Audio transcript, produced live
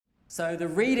So the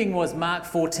reading was Mark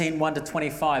 14, 1 to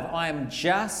 25. I'm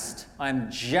just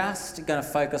going to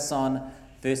focus on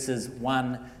verses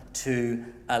 1 to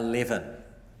 11.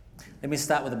 Let me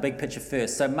start with the big picture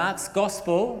first. So Mark's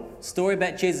gospel, story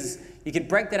about Jesus, you could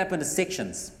break that up into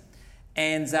sections.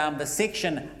 And the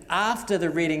section after the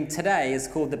reading today is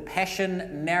called the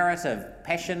Passion Narrative.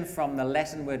 Passion from the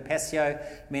Latin word passio,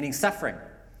 meaning suffering.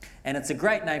 And it's a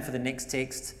great name for the next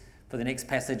text, for the next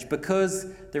passage, because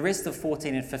the rest of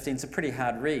 14 and 15 is a pretty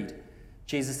hard read.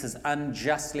 Jesus is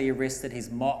unjustly arrested,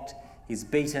 he's mocked, he's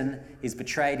beaten, he's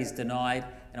betrayed, he's denied,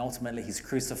 and ultimately he's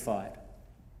crucified.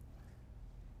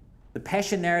 The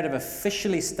Passion narrative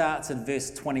officially starts in verse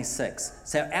 26.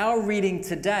 So our reading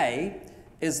today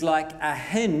is like a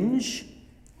hinge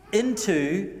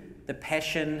into the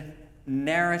Passion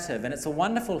narrative, and it's a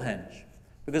wonderful hinge,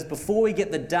 because before we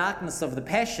get the darkness of the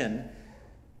Passion,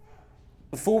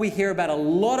 before we hear about a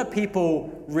lot of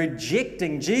people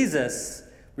rejecting Jesus,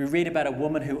 we read about a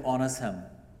woman who honors him.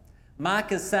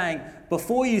 Mark is saying,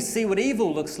 before you see what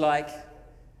evil looks like,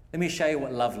 let me show you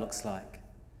what love looks like.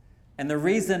 And the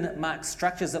reason Mark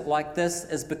structures it like this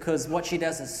is because what she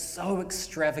does is so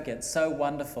extravagant, so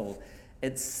wonderful.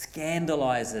 It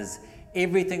scandalizes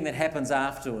everything that happens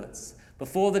afterwards.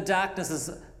 Before the darkness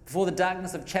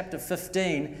of chapter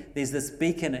 15, there's this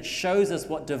beacon. It shows us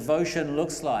what devotion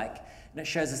looks like. And it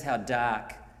shows us how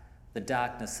dark the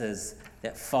darkness is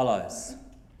that follows.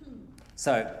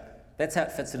 So that's how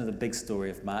it fits into the big story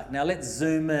of Mark. Now let's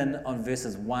zoom in on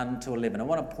verses 1 to 11. I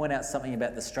want to point out something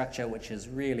about the structure which is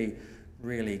really,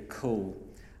 really cool.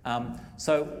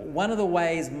 So one of the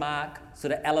ways Mark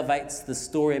sort of elevates the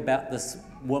story about this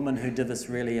woman who did this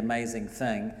really amazing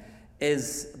thing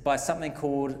is by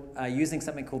using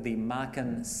something called the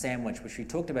Markan sandwich, which we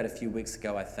talked about a few weeks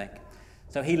ago, I think.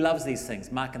 So he loves these things,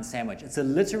 Markan sandwich. It's a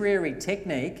literary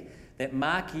technique that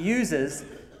Mark uses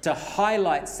to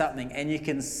highlight something, and you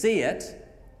can see it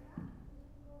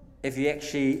if you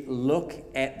actually look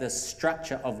at the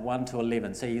structure of 1 to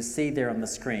 11. So you see there on the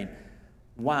screen.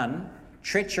 1,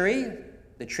 treachery,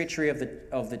 the treachery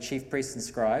of the chief priests and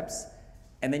scribes,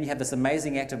 and then you have this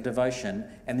amazing act of devotion,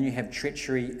 and then you have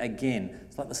treachery again.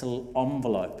 It's like this little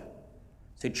envelope.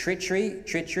 So treachery,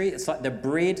 it's like the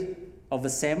bread of the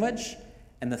sandwich,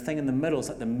 and the thing in the middle is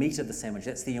like the meat of the sandwich.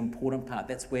 That's the important part.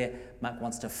 That's where Mark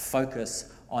wants to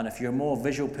focus on. If you're a more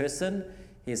visual person,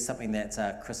 here's something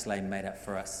that Chris Lane made up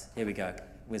for us. Here we go.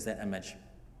 Where's that image?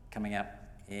 Coming up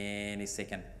any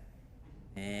second.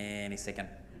 Any second.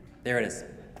 There it is.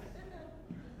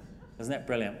 Isn't that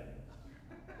brilliant?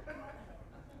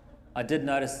 I did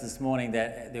notice this morning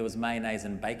that there was mayonnaise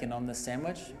and bacon on this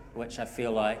sandwich, which I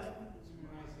feel like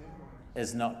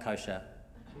is not kosher.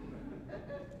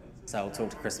 So I'll talk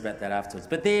to Chris about that afterwards.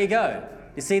 But there you go.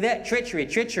 You see that?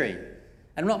 Treachery.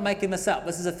 I'm not making this up.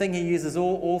 This is a thing he uses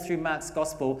all through Mark's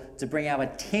gospel to bring our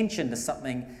attention to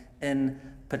something in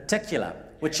particular,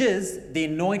 which is the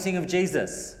anointing of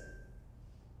Jesus.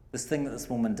 This thing that this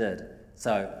woman did.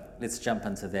 So let's jump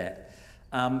into that.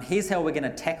 Here's how we're going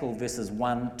to tackle verses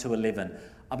 1 to 11.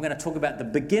 I'm going to talk about the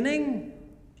beginning,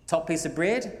 top piece of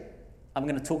bread. I'm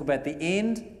going to talk about the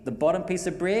end, the bottom piece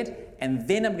of bread, and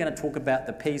then I'm going to talk about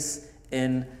the piece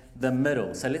in the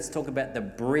middle. So let's talk about the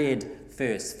bread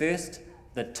first. First,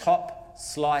 the top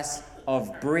slice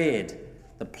of bread,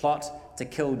 the plot to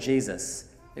kill Jesus.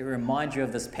 It reminds you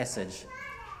of this passage,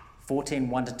 14,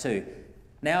 1 to 2.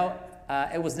 Now,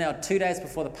 it was now 2 days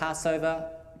before the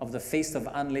Passover of the Feast of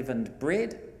Unleavened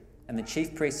Bread, and the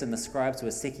chief priests and the scribes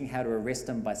were seeking how to arrest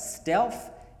him by stealth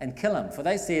and kill him. For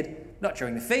they said, not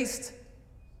during the feast,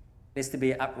 lest there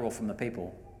be an uproar from the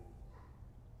people.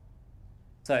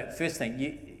 So first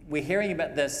thing, we're hearing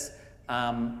about this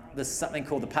something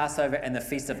called the Passover and the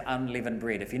Feast of Unleavened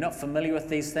Bread. If you're not familiar with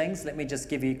these things, let me just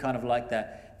give you kind of like the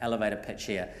elevator pitch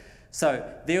here. So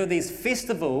there were these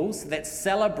festivals that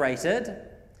celebrated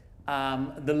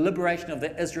the liberation of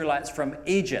the Israelites from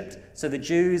Egypt. So the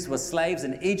Jews were slaves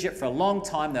in Egypt for a long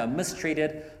time. They were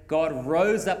mistreated. God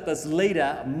rose up this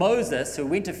leader, Moses, who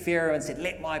went to Pharaoh and said,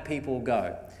 let my people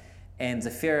go. And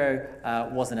the Pharaoh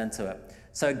wasn't into it.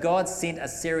 So God sent a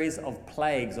series of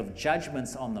plagues, of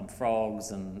judgments on them,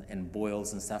 frogs and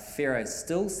boils and stuff. Pharaoh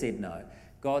still said no.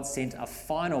 God sent a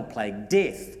final plague,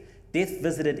 death. Death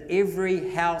visited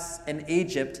every house in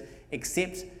Egypt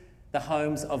except the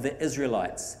homes of the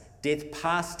Israelites. Death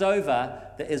passed over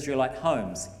the Israelite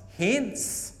homes.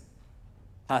 Hence,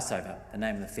 Passover, the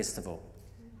name of the festival.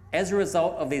 As a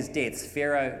result of these deaths,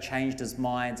 Pharaoh changed his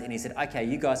mind and he said, okay,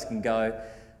 you guys can go.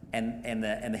 And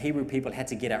the Hebrew people had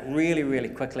to get out really, really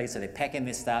quickly, so they're packing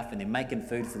their stuff and they're making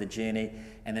food for the journey,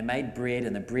 and they made bread,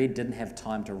 and the bread didn't have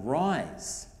time to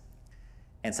rise.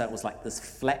 And so it was like this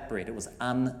flat bread. It was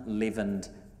unleavened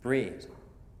bread.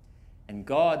 And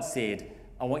God said,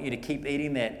 I want you to keep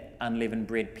eating that unleavened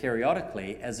bread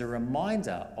periodically as a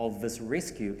reminder of this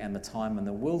rescue and the time in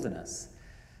the wilderness.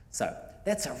 So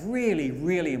that's a really,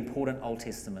 really important Old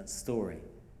Testament story.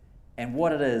 And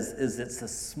what it is it's a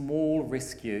small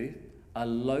rescue, a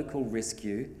local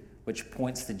rescue, which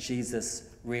points to Jesus'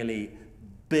 really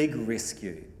big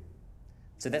rescue.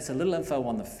 So that's a little info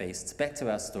on the feasts. Back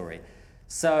to our story.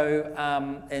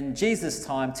 So in Jesus'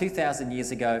 time, 2,000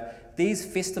 years ago, these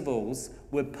festivals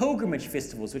were pilgrimage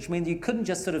festivals, which means you couldn't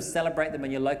just sort of celebrate them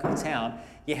in your local town.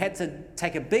 You had to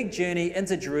take a big journey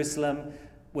into Jerusalem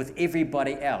with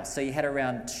everybody else. So you had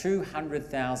around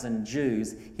 200,000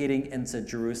 Jews heading into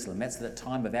Jerusalem. That's the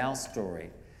time of our story.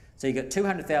 So you got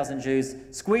 200,000 Jews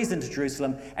squeezed into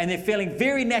Jerusalem, and they're feeling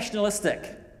very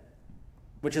nationalistic,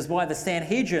 which is why the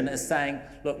Sanhedrin is saying,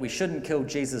 look, we shouldn't kill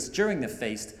Jesus during the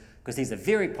feast because he's a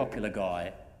very popular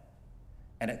guy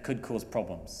and it could cause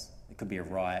problems. It could be a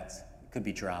riot, it could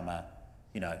be drama.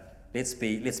 Let's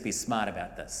be smart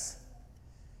about this.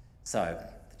 So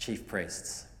the chief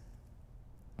priests,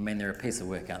 they're a piece of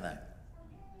work, aren't they?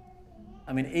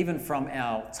 Even from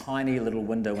our tiny little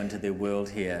window into their world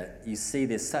here, you see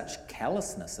there's such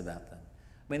callousness about them.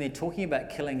 They're talking about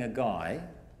killing a guy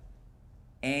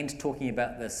and talking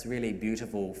about this really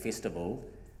beautiful festival,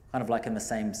 kind of like in the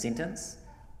same sentence.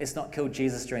 Let's not kill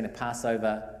Jesus during the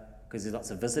Passover because there's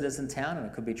lots of visitors in town and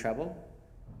it could be trouble.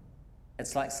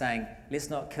 It's like saying, let's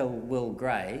not kill Will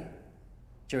Gray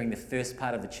during the first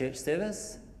part of the church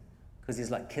service because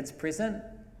there's like kids present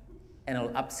and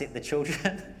it'll upset the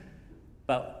children.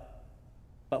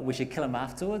 but we should kill him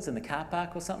afterwards in the car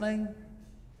park or something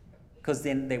because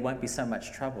then there won't be so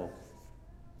much trouble.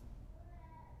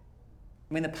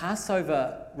 The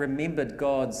Passover remembered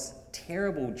God's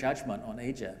terrible judgment on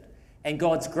Egypt and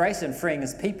God's grace in freeing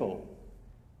his people.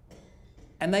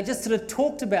 And they just sort of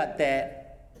talked about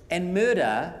that and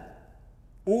murder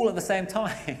all at the same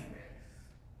time.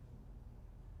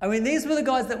 These were the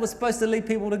guys that were supposed to lead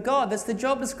people to God. That's the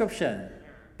job description.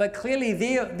 But clearly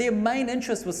their main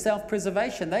interest was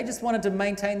self-preservation. They just wanted to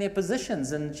maintain their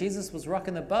positions, and Jesus was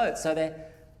rocking the boat, so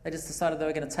they just decided they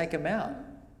were going to take him out.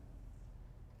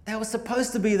 They were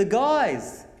supposed to be the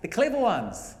guys, the clever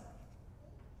ones.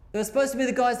 They were supposed to be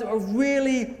the guys that were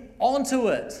really onto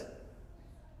it.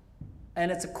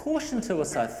 And it's a caution to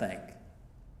us, I think.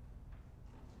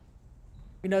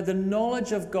 The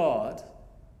knowledge of God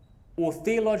or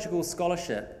theological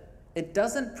scholarship, it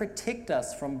doesn't protect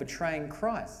us from betraying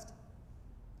Christ.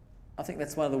 I think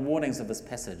that's one of the warnings of this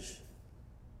passage.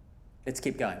 Let's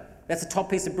keep going. That's the top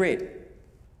piece of bread.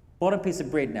 Bottom piece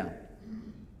of bread now.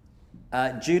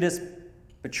 Judas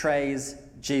betrays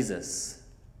Jesus.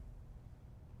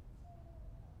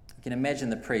 You can imagine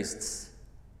the priests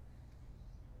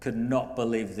could not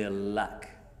believe their luck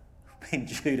when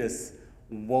Judas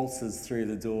waltzes through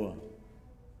the door.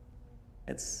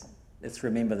 Let's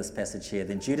remember this passage here.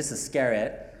 Then Judas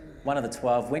Iscariot, one of the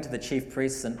 12, went to the chief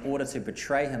priests in order to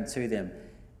betray him to them.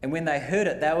 And when they heard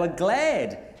it, they were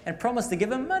glad and promised to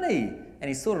give him money. And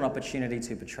he sought an opportunity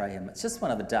to betray him. It's just one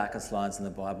of the darkest lines in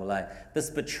the Bible, eh? This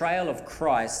betrayal of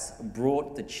Christ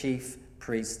brought the chief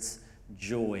priests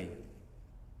joy.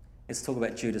 Let's talk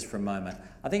about Judas for a moment.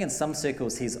 I think in some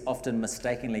circles he's often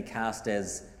mistakenly cast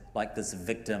as like this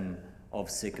victim of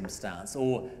circumstance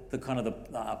or the kind of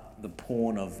the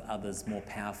pawn of others more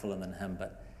powerful than him.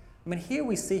 But here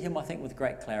we see him, I think, with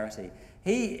great clarity.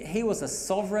 He was a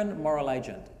sovereign moral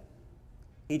agent.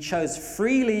 He chose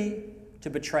freely to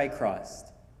betray Christ.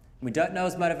 We don't know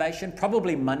his motivation,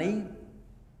 probably money.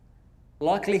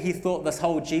 Likely he thought this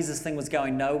whole Jesus thing was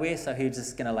going nowhere, so he was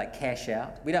just going to cash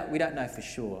out. We don't know for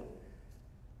sure.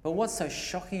 But what's so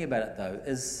shocking about it, though,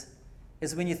 is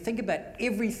when you think about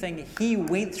everything he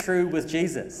went through with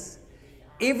Jesus,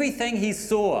 everything he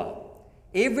saw,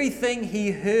 everything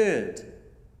he heard,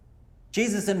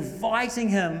 Jesus inviting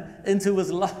him into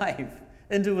his life,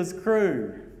 into his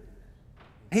crew.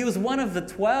 He was one of the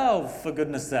 12, for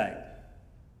goodness sake.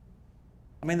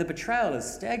 The betrayal is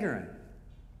staggering.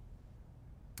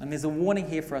 And there's a warning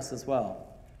here for us as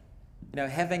well.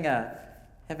 Having a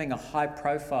high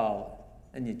profile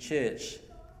in your church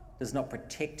does not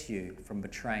protect you from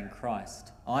betraying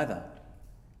Christ either.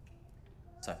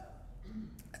 So,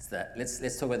 that's that.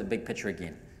 Let's talk about the big picture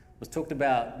again. We've talked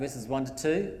about verses 1 to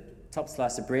 2, top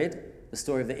slice of bread, the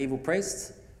story of the evil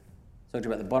priests. Talked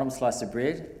about the bottom slice of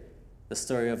bread, the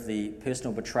story of the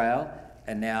personal betrayal,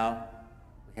 and now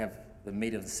we have the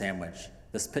meat of the sandwich,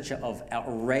 this picture of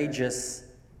outrageous,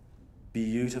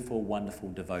 beautiful,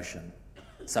 wonderful devotion.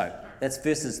 So that's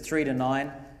verses 3 to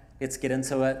 9. Let's get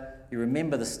into it. You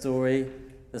remember the story.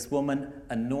 This woman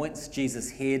anoints Jesus'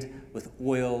 head with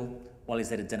oil while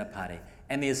he's at a dinner party.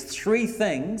 And there's three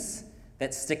things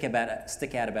that stick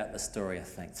out about the story, I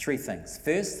think. Three things.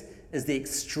 First is the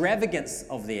extravagance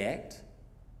of the act.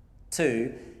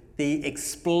 Two, the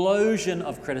explosion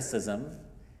of criticism.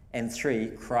 And three,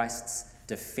 Christ's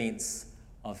defense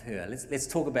of her. Let's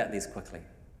talk about these quickly.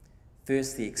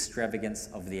 First, the extravagance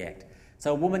of the act.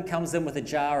 So a woman comes in with a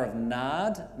jar of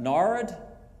nard,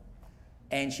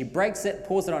 and she breaks it,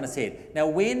 pours it on his head. Now,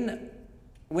 when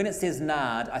it says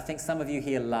nard, I think some of you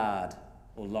hear lard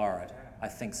or lard. I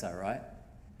think so, right?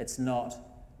 It's not.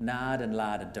 Nard and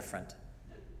lard are different.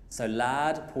 So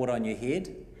lard poured on your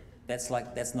head, that's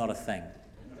not a thing.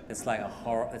 It's like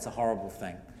it's a horrible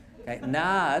thing. Okay,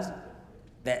 nard,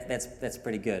 that's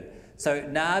pretty good. So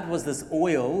nard was this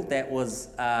oil that was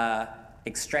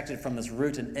extracted from this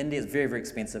root in India. It's very, very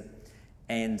expensive.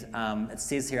 And it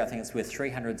says here, I think it's worth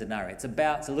 300 denarii. It's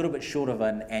a little bit short of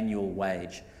an annual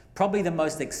wage. Probably the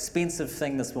most expensive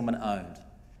thing this woman owned,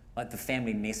 like the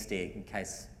family nest egg in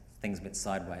case things went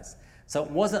sideways. So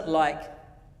it wasn't like,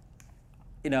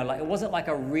 it wasn't like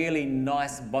a really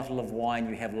nice bottle of wine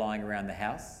you have lying around the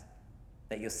house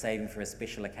that you're saving for a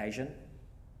special occasion.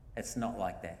 It's not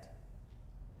like that.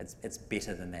 It's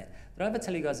better than that. Did I ever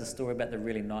tell you guys a story about the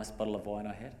really nice bottle of wine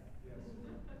I had?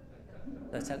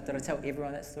 Did I tell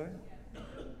everyone that story?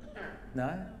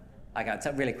 No? Okay, I'll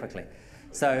tell really quickly.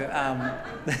 So,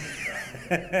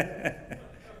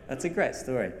 that's a great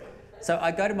story. So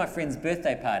I go to my friend's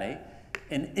birthday party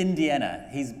in Indiana.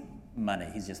 He's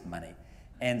just money.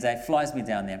 And he flies me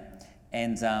down there.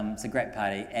 And it's a great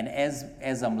party. And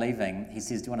as I'm leaving, he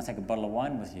says, do you want to take a bottle of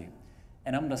wine with you?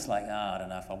 And I'm just like, I don't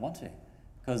know if I want to.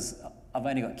 Because I've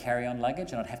only got carry-on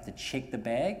luggage and I'd have to check the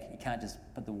bag. You can't just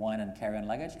put the wine in carry-on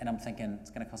luggage. And I'm thinking,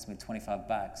 it's going to cost me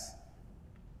 $25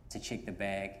 to check the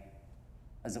bag.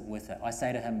 Is it worth it? I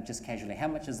say to him just casually, how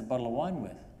much is the bottle of wine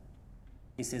worth?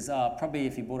 He says, probably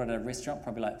if you bought it at a restaurant,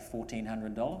 probably like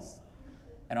 $1,400.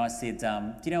 And I said, do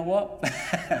you know what? Do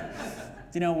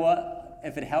you know what?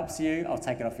 If it helps you, I'll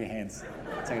take it off your hands.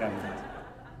 Take it off your hands.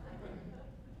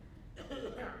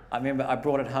 I remember I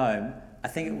brought it home. I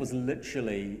think it was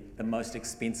literally the most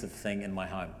expensive thing in my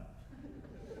home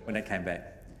when it came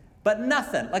back. But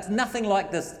nothing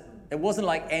like this. It wasn't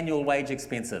like annual wage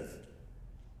expensive.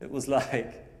 It was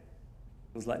like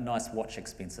nice watch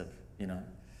expensive, All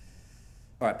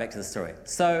right, back to the story.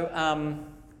 So,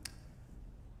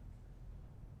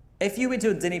 if you went to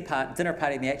a dinner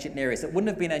party in the ancient Near East, it wouldn't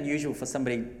have been unusual for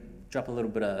somebody to drop a little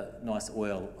bit of nice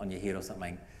oil on your head or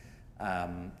something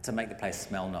to make the place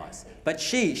smell nice. But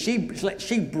she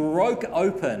broke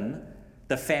open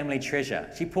the family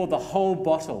treasure. She poured the whole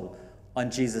bottle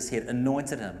on Jesus' head,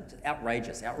 anointed him.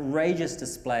 Outrageous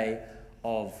display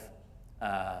of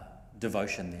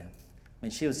devotion there. I mean,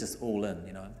 she was just all in,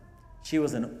 She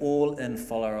was an all-in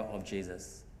follower of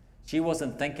Jesus. She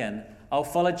wasn't thinking, I'll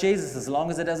follow Jesus as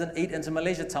long as it doesn't eat into my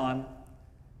leisure time.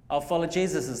 I'll follow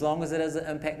Jesus as long as it doesn't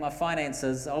impact my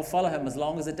finances. I'll follow him as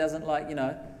long as it doesn't,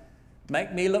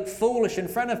 make me look foolish in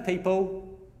front of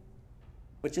people,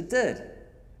 which it did.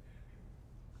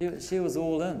 She was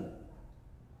all in.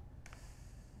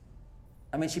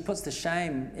 I mean, she puts to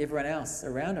shame everyone else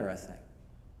around her, I think.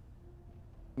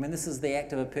 I mean, this is the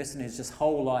act of a person whose just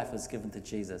whole life is given to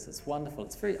Jesus. It's wonderful.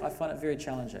 I find it very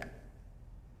challenging.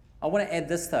 I want to add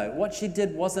this, though. What she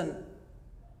did wasn't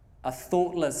a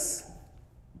thoughtless,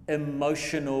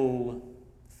 emotional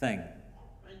thing.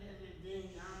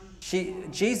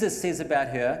 Jesus says about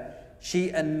her, she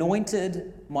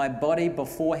anointed my body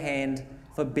beforehand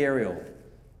for burial.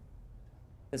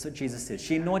 That's what Jesus says.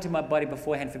 She anointed my body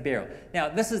beforehand for burial. Now,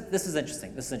 this is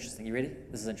interesting. This is interesting. You ready?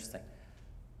 This is interesting.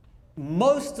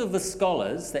 Most of the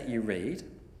scholars that you read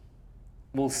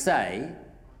will say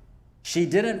she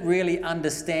didn't really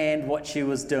understand what she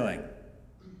was doing.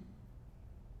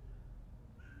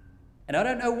 And I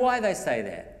don't know why they say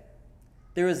that.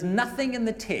 There is nothing in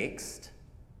the text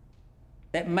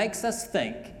that makes us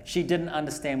think she didn't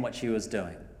understand what she was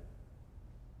doing.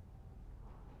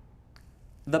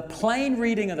 The plain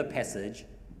reading of the passage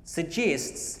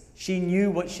suggests she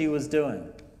knew what she was doing.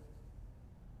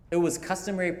 It was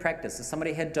customary practice. If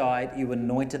somebody had died, you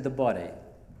anointed the body.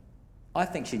 I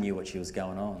think she knew what she was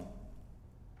going on.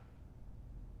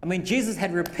 I mean, Jesus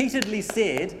had repeatedly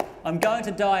said, I'm going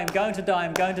to die, I'm going to die,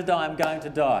 I'm going to die, I'm going to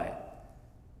die.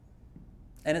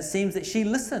 And it seems that she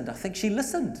listened. I think she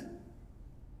listened.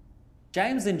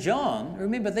 James and John,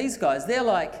 remember these guys, they're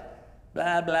like,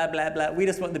 blah, blah, blah, blah. We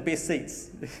just want the best seats.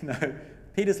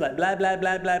 Peter's like, blah, blah,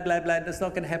 blah, blah, blah, blah. It's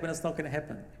not going to happen, it's not going to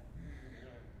happen.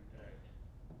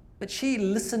 but she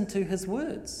listened to his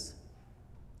words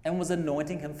and was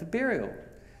anointing him for burial.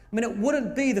 I mean, it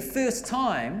wouldn't be the first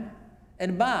time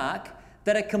in Mark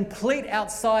that a complete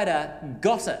outsider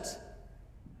got it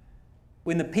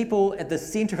when the people at the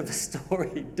center of the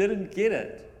story didn't get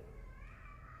it.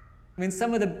 I mean,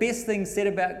 some of the best things said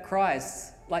about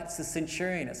Christ, like the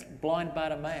centurion, it's blind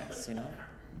Bartimaeus,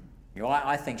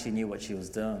 I think she knew what she was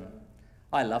doing.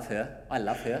 I love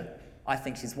her. I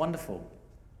think she's wonderful.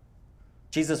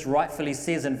 Jesus rightfully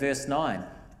says in verse 9,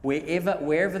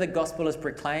 wherever the gospel is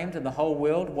proclaimed in the whole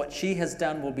world, what she has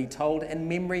done will be told in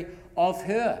memory of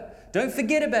her. Don't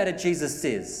forget about it, Jesus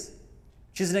says.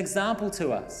 She's an example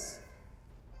to us.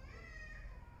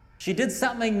 She did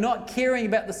something not caring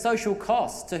about the social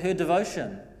cost to her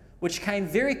devotion, which came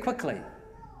very quickly.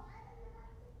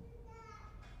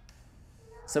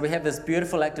 So we have this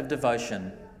beautiful act of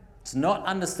devotion. It's not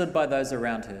understood by those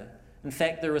around her. In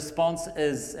fact, the response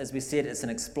is, as we said, it's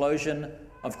an explosion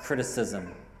of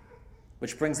criticism,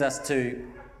 which brings us to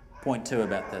point 2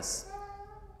 about this.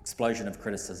 Explosion of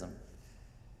criticism.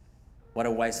 What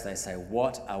a waste, they say.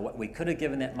 We could have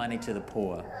given that money to the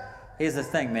poor. Here's the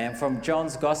thing, man. From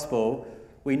John's Gospel,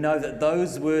 we know that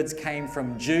those words came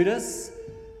from Judas,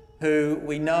 who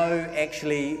we know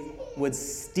actually would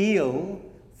steal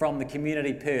from the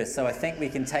community purse. So I think we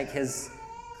can take his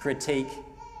critique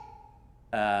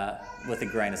with a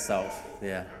grain of salt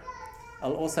there.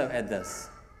 I'll also add this.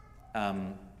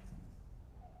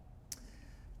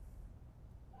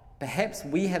 Perhaps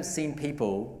we have seen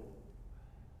people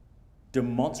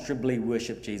demonstrably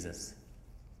worship Jesus.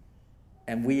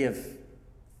 And we have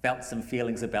felt some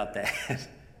feelings about that.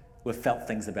 We've felt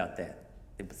things about that.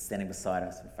 They're standing beside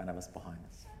us, in front of us, behind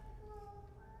us.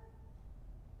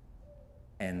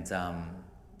 And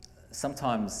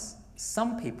sometimes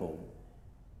some people,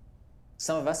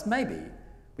 some of us maybe,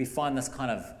 we find this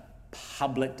kind of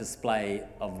public display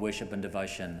of worship and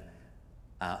devotion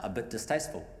a bit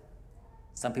distasteful.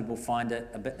 Some people find it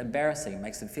a bit embarrassing,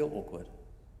 makes them feel awkward.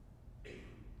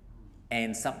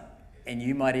 And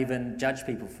you might even judge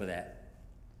people for that.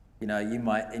 You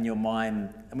might, in your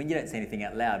mind, you don't say anything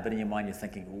out loud, but in your mind you're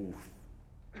thinking, ooh,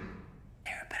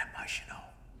 they're a bit emotional.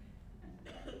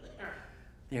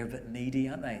 They're a bit needy,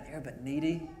 aren't they? They're a bit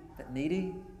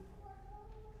needy.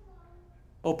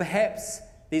 Or perhaps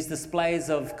these displays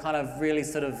of kind of really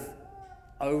sort of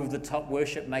over-the-top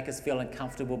worship make us feel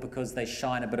uncomfortable because they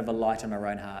shine a bit of a light on our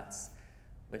own hearts,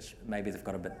 which maybe they've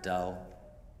got a bit dull.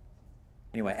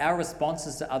 Anyway, our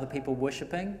responses to other people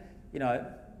worshipping,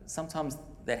 sometimes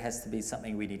that has to be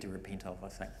something we need to repent of, I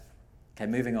think. Okay,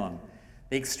 moving on.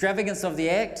 The extravagance of the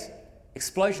act,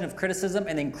 explosion of criticism,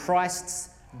 and then Christ's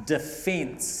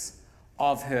defense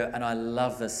of her. And I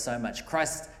love this so much.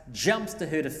 Christ jumps to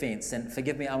her defense. And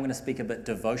forgive me, I'm going to speak a bit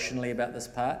devotionally about this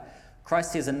part.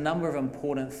 Christ says a number of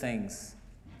important things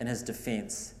in his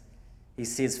defense. He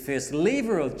says first,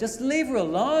 just leave her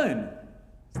alone.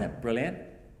 Isn't that brilliant?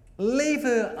 Leave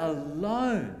her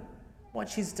alone. What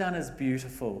she's done is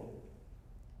beautiful.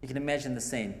 You can imagine the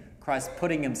scene. Christ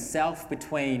putting himself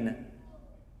between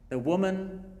the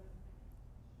woman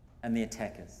and the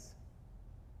attackers.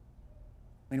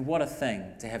 What a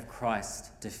thing to have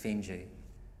Christ defend you,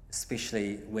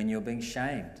 especially when you're being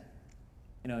shamed.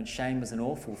 And shame is an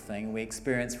awful thing. We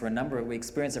experience it for a number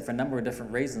of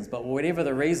different reasons, but whatever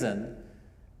the reason,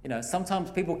 sometimes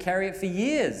people carry it for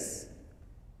years.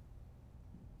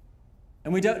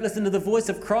 And we don't listen to the voice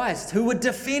of Christ, who would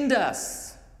defend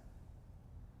us.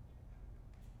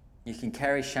 You can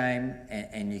carry shame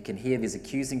and you can hear these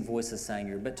accusing voices saying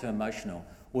you're a bit too emotional,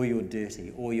 or you're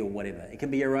dirty, or you're whatever. It can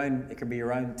be your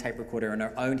own tape recorder in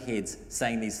our own heads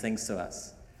saying these things to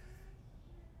us.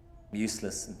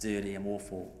 Useless, dirty, and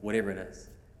awful, whatever it is.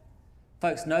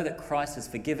 Folks, know that Christ has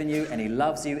forgiven you and he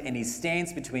loves you and he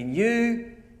stands between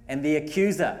you and the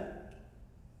accuser.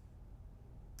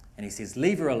 And he says,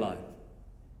 leave her alone.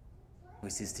 He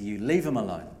says to you, leave him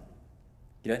alone.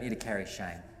 You don't need to carry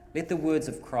shame. Let the words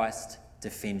of Christ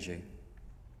defend you.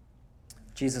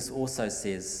 Jesus also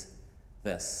says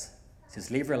this. He says,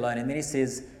 leave her alone. And then he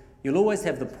says, you'll always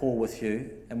have the poor with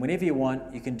you, and whenever you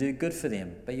want, you can do good for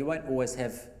them, but you won't always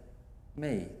have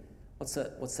me.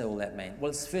 What's all that mean?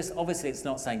 Well, obviously it's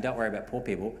not saying don't worry about poor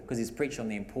people, because he's preached on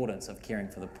the importance of caring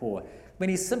for the poor. But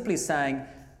he's simply saying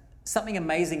something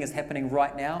amazing is happening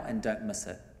right now and don't miss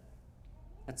it.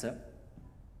 That's it.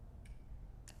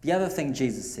 The other thing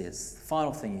Jesus says, the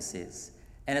final thing he says,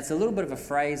 and it's a little bit of a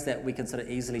phrase that we can sort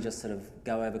of easily just sort of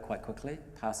go over quite quickly,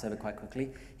 pass over quite quickly.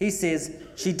 He says,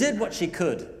 she did what she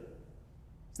could. Isn't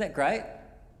that great?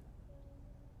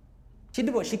 She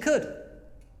did what she could.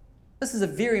 This is a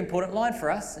very important line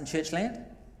for us in Churchland.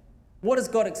 What does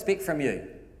God expect from you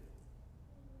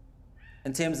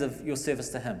in terms of your service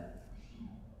to him?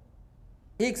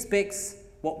 He expects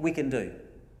what we can do.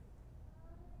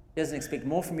 He doesn't expect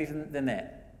more from you than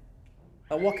that.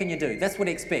 But what can you do? That's what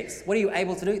he expects. What are you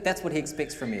able to do? That's what he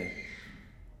expects from you.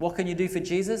 What can you do for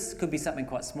Jesus? Could be something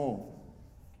quite small.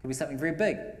 Could be something very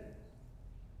big.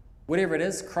 Whatever it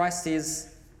is, Christ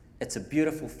says it's a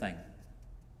beautiful thing.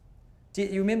 Do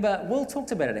you remember? Will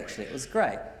talked about it actually. It was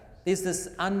great. There's this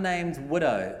unnamed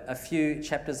widow a few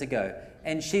chapters ago,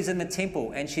 and she's in the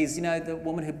temple, and she's, the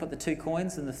woman who put the 2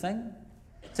 coins in the thing.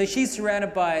 So she's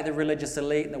surrounded by the religious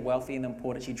elite and the wealthy and the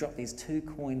important. She dropped these 2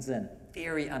 coins in.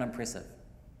 Very unimpressive.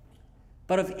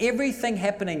 But of everything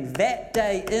happening that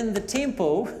day in the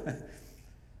temple,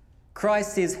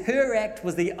 Christ says her act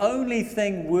was the only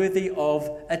thing worthy of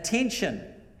attention.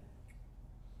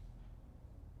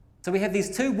 So we have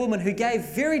these 2 women who gave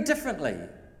very differently.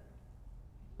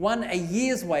 One a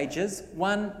year's wages,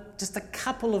 one just a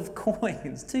couple of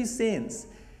coins, 2 cents.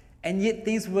 And yet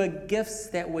these were gifts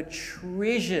that were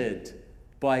treasured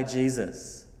by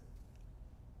Jesus.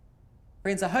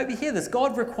 Friends, I hope you hear this.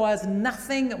 God requires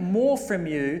nothing more from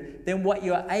you than what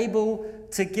you are able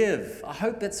to give. I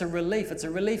hope that's a relief. It's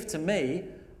a relief to me.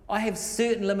 I have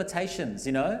certain limitations,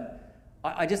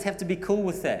 I just have to be cool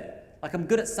with that. Like, I'm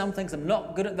good at some things, I'm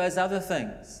not good at those other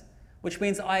things. Which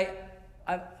means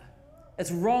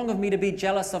it's wrong of me to be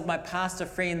jealous of my pastor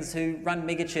friends who run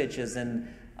megachurches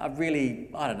and are really,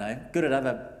 good at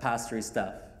other pastory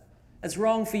stuff. It's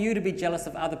wrong for you to be jealous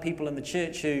of other people in the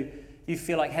church who you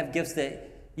feel like have gifts that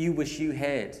you wish you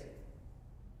had.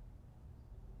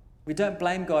 We don't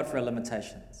blame God for our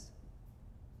limitations.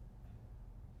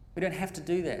 We don't have to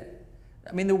do that.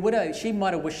 I mean, the widow, she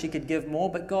might have wished she could give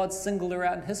more, but God singled her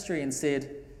out in history and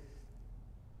said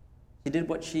she did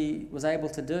what she was able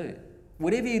to do.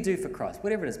 Whatever you do for Christ,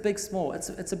 whatever it is, big, small,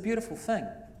 it's a beautiful thing.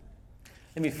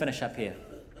 Let me finish up here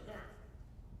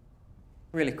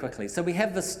really quickly. So we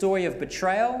have the story of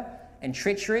betrayal and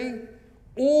treachery,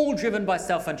 all driven by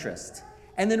self-interest.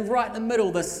 And then right in the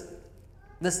middle, this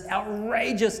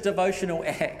outrageous devotional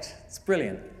act. It's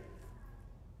brilliant.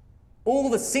 All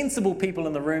the sensible people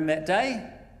in the room that day,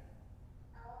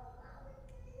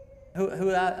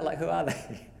 who are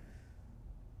they?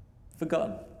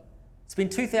 Forgotten. It's been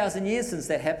 2,000 years since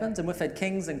that happened, and we've had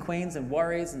kings and queens and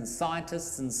warriors and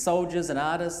scientists and soldiers and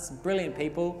artists, brilliant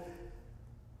people.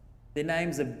 Their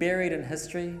names are buried in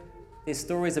history. Their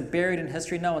stories are buried in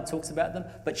history. No one talks about them.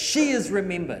 But she is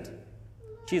remembered.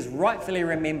 She is rightfully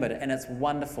remembered, and it's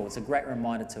wonderful. It's a great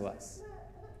reminder to us.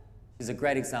 She's a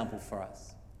great example for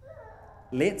us.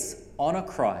 Let's honour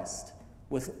Christ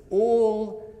with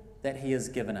all that he has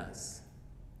given us.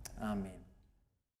 Amen.